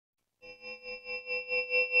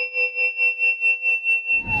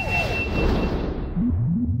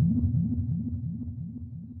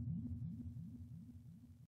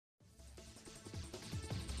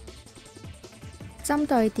針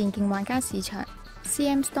對電競玩家市場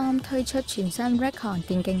 ，CM Storm 推出全新 Recon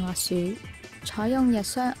電競滑鼠，採用日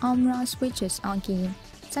商 Omron switches 按鍵，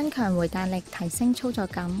增強回彈力，提升操作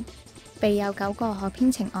感。備有9個可編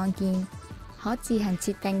程按鍵，可自行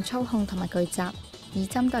設定操控同埋巨集，以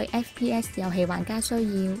針對 FPS 遊戲玩家需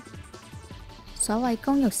要。所謂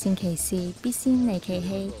工欲善其事，必先利其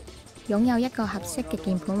器。擁有一個合適嘅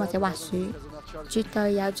鍵盤或者滑鼠，絕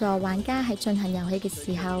對有助玩家喺進行遊戲嘅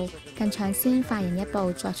時候，更搶先快人一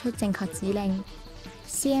步作出正確指令。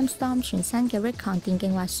CM Storm 全新嘅 Recon 電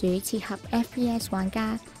競滑鼠切合 FPS 玩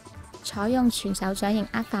家，採用全手掌型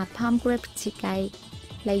握把 Palm Grip 設計，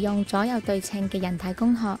利用左右對稱嘅人體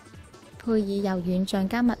工學，配以柔軟橡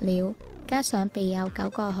膠物料，加上備有9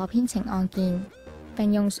個可編程按鍵，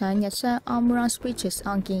並用上日商 Omron switches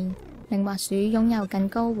按鍵，令滑鼠擁有更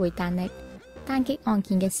高回彈力，單擊按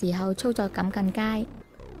鍵嘅時候操作感更佳。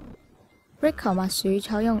Recon 滑鼠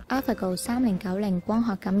採用 AlphaGo 3090光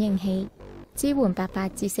學感應器，支援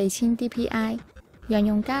800至4000 DPI， 讓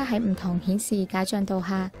用家喺唔同顯示解像度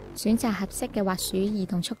下選擇合適嘅滑鼠移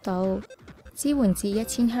動速度，支援至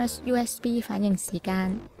1000Hz USB 反應時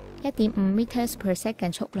間、1.5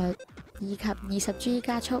 ms/s 速率以及20G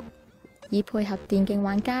加速，以配合電競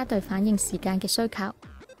玩家對反應時間嘅需求。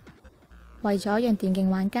為咗讓電競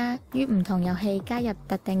玩家於唔同遊戲加入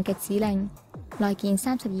特定嘅指令，內建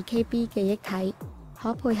 32KB 記憶體，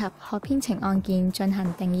可配合可編程按鍵進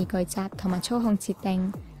行定義巨集同埋操控設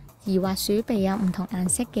定。而滑鼠備有唔同顏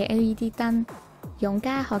色嘅 LED 燈，用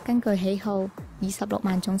家可根據喜好以16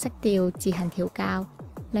萬種色調自行調校，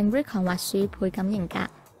令 Recon 滑鼠倍感型格。